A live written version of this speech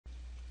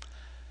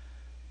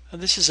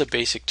This is a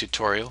basic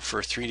tutorial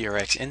for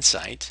 3DRX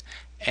Insight,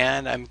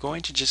 and I'm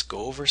going to just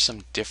go over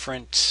some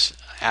different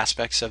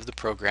aspects of the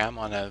program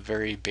on a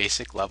very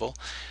basic level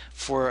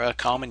for a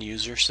common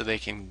user so they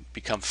can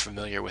become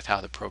familiar with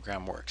how the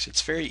program works.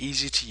 It's very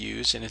easy to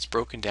use, and it's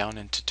broken down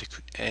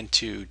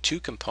into two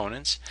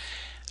components.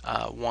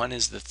 One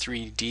is the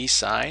 3D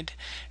side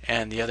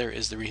and the other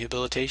is the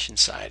rehabilitation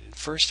side.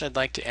 First, I'd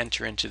like to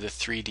enter into the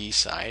 3D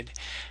side,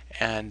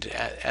 and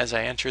as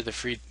I enter the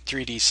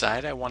 3D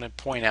side, I want to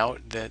point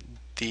out that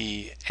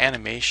the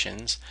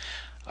animations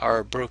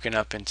are broken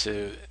up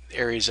into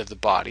areas of the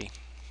body.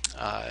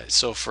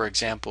 So for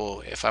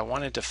example, if I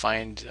wanted to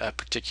find a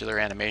particular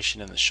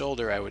animation in the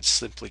shoulder, I would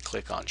simply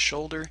click on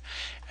shoulder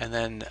and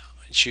then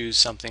choose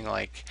something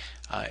like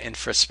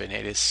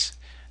infraspinatus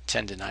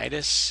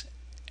tendinitis,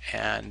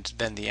 and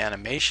then the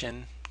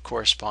animation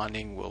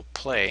corresponding will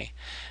play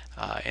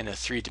in a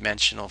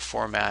three-dimensional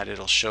format.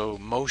 It'll show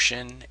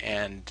motion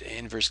and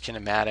inverse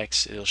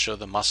kinematics. It'll show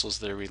the muscles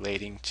that are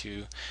relating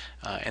to,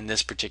 in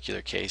this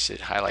particular case,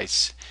 it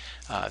highlights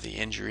the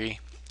injury.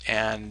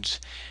 And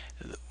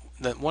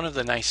one of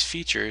the nice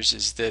features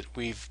is that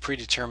we've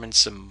predetermined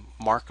some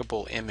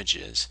markable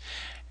images,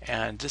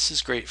 and this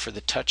is great for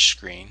the touch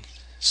screen.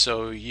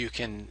 So you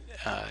can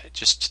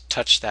just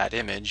touch that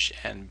image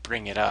and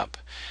bring it up,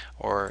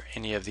 or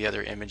any of the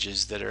other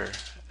images that are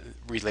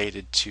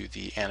related to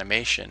the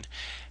animation,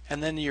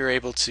 and then you're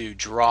able to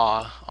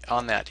draw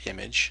on that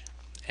image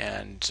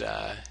and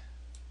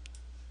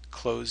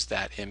close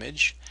that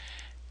image,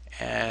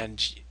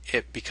 and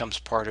it becomes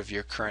part of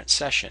your current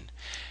session.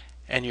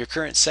 And your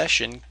current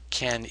session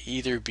can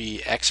either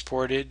be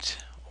exported,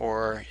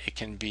 or it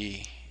can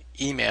be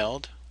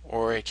emailed,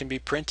 or it can be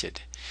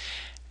printed.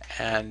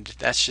 And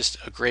that's just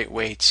a great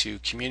way to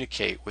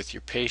communicate with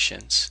your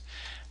patients.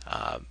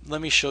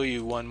 Let me show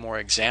you one more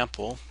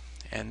example,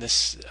 and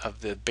this of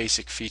the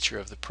basic feature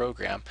of the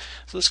program.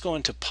 So let's go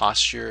into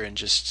posture and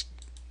just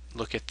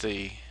look at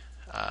the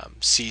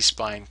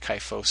C-spine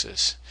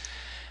kyphosis.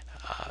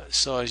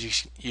 So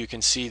as you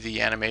can see, the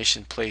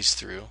animation plays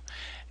through,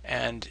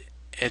 and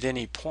at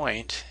any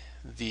point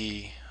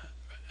the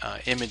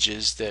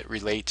images that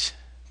relate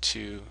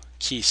to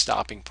key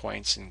stopping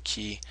points and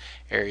key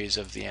areas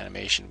of the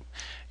animation,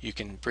 you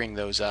can bring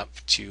those up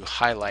to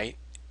highlight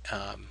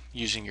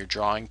using your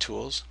drawing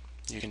tools.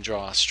 You can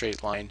draw a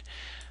straight line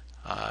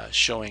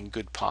showing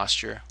good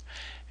posture,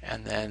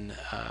 and then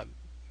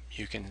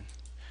you can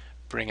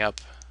bring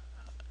up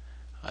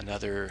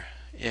another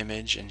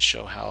image and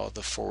show how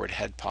the forward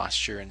head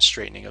posture and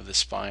straightening of the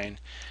spine,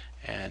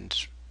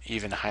 and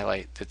even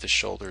highlight that the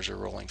shoulders are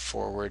rolling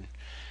forward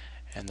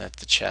and that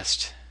the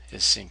chest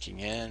is sinking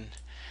in,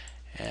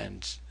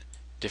 and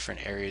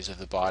different areas of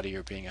the body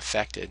are being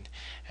affected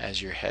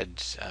as your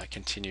head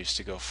continues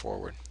to go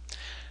forward.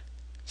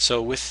 So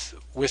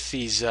with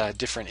these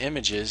different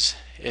images,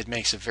 it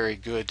makes a very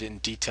good and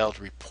detailed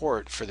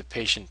report for the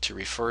patient to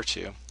refer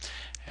to.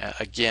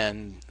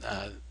 Again,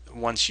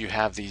 once you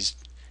have these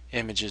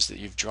images that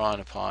you've drawn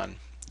upon,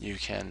 you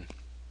can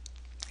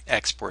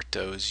export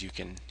those, you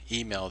can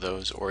email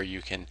those, or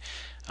you can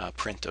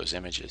print those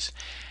images.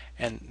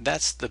 And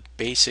that's the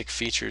basic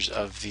features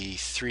of the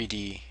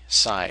 3D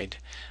side.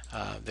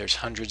 There's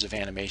hundreds of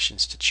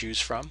animations to choose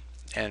from,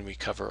 and we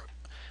cover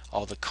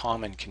all the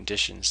common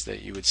conditions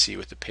that you would see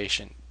with the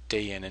patient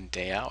day in and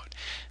day out.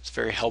 It's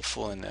very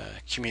helpful in the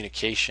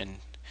communication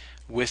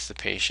with the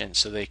patient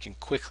so they can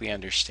quickly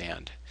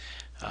understand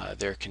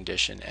their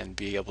condition and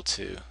be able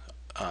to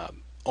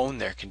own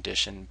their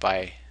condition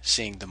by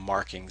seeing the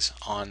markings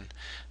on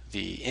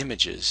the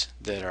images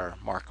that are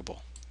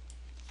markable.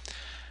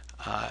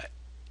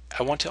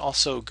 I want to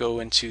also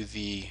go into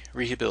the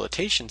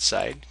rehabilitation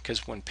side,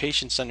 because when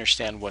patients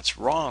understand what's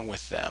wrong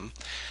with them,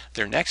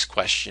 their next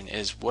question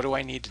is, what do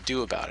I need to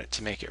do about it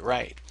to make it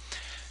right?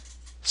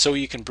 So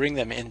you can bring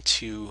them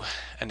into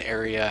an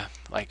area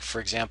like, for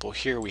example,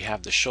 here we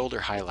have the shoulder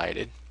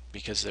highlighted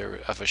because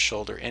they're of a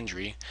shoulder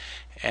injury,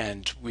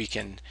 and we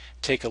can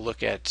take a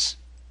look at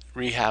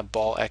rehab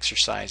ball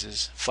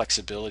exercises,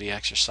 flexibility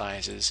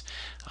exercises,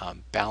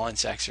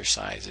 balance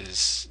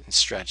exercises and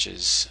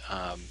stretches,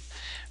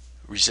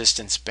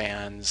 resistance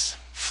bands,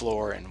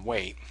 floor, and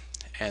weight.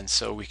 And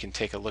so we can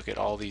take a look at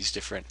all these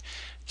different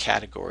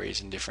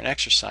categories and different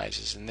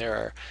exercises, and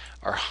there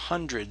are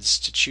hundreds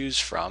to choose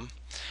from.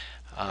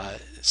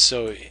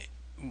 So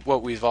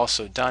what we've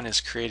also done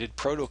is created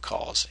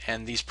protocols,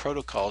 and these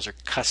protocols are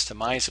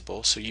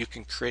customizable, so you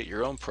can create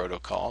your own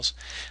protocols,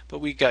 but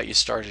we got you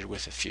started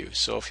with a few.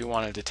 So if you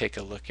wanted to take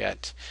a look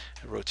at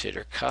a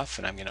rotator cuff,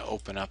 and I'm going to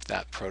open up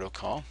that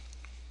protocol,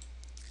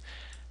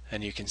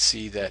 and you can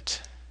see that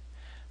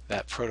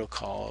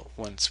protocol,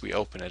 once we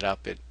open it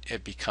up,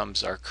 it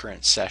becomes our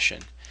current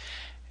session.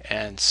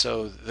 And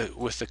so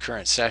with the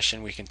current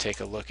session, we can take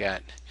a look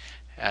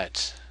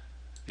at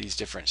these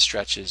different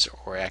stretches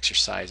or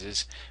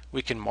exercises.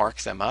 We can mark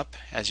them up,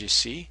 as you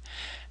see.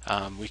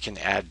 We can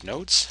add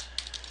notes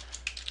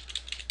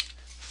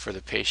for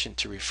the patient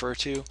to refer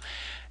to,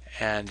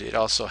 and it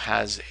also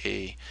has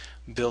a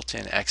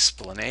built-in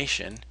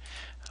explanation.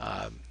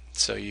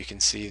 So you can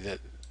see that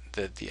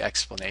the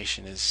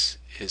explanation is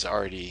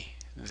already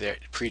there,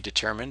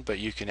 predetermined, but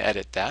you can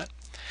edit that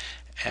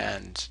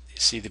and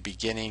see the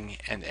beginning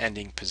and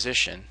ending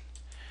position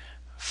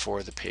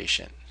for the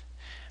patient,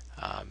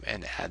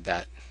 and add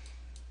that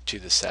to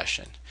the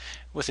session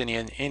with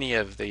any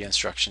of the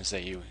instructions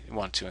that you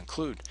want to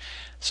include.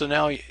 So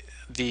now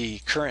the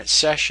current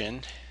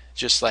session,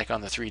 just like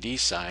on the 3D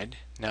side,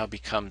 now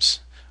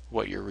becomes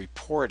what your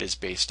report is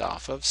based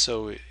off of.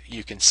 So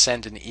you can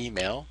send an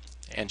email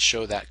and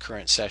show that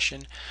current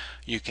session.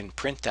 You can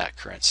print that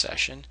current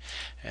session,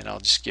 and I'll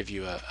just give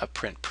you a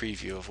print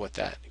preview of what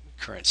that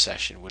current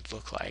session would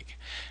look like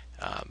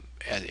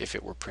if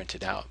it were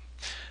printed out.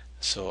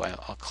 So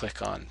I'll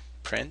click on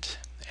print,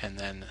 and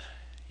then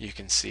you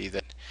can see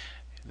that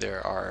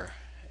there are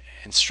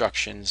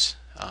instructions.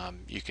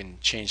 You can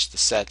change the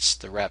sets,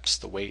 the reps,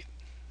 the weight,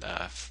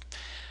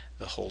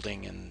 the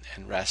holding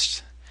and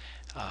rest,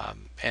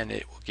 and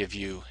it will give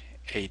you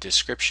a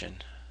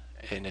description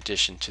in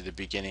addition to the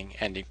beginning,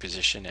 ending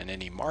position, and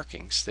any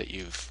markings that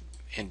you've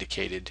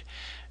indicated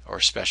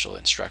or special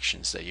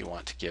instructions that you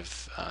want to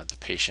give the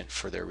patient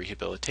for their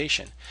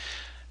rehabilitation.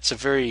 It's a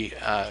very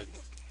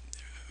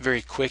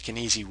quick and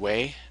easy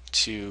way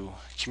to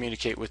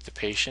communicate with the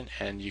patient,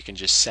 and you can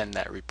just send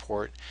that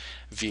report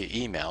via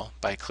email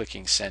by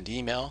clicking send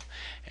email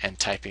and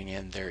typing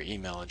in their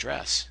email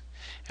address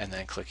and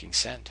then clicking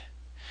send.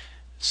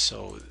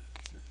 So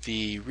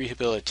the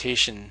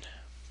rehabilitation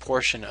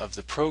portion of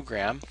the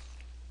program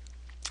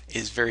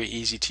is very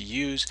easy to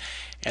use,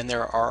 and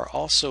there are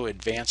also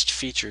advanced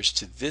features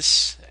to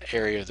this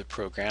area of the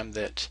program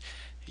that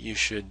you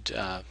should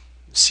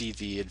see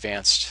the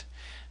advanced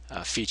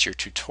feature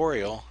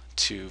tutorial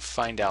to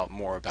find out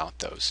more about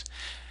those.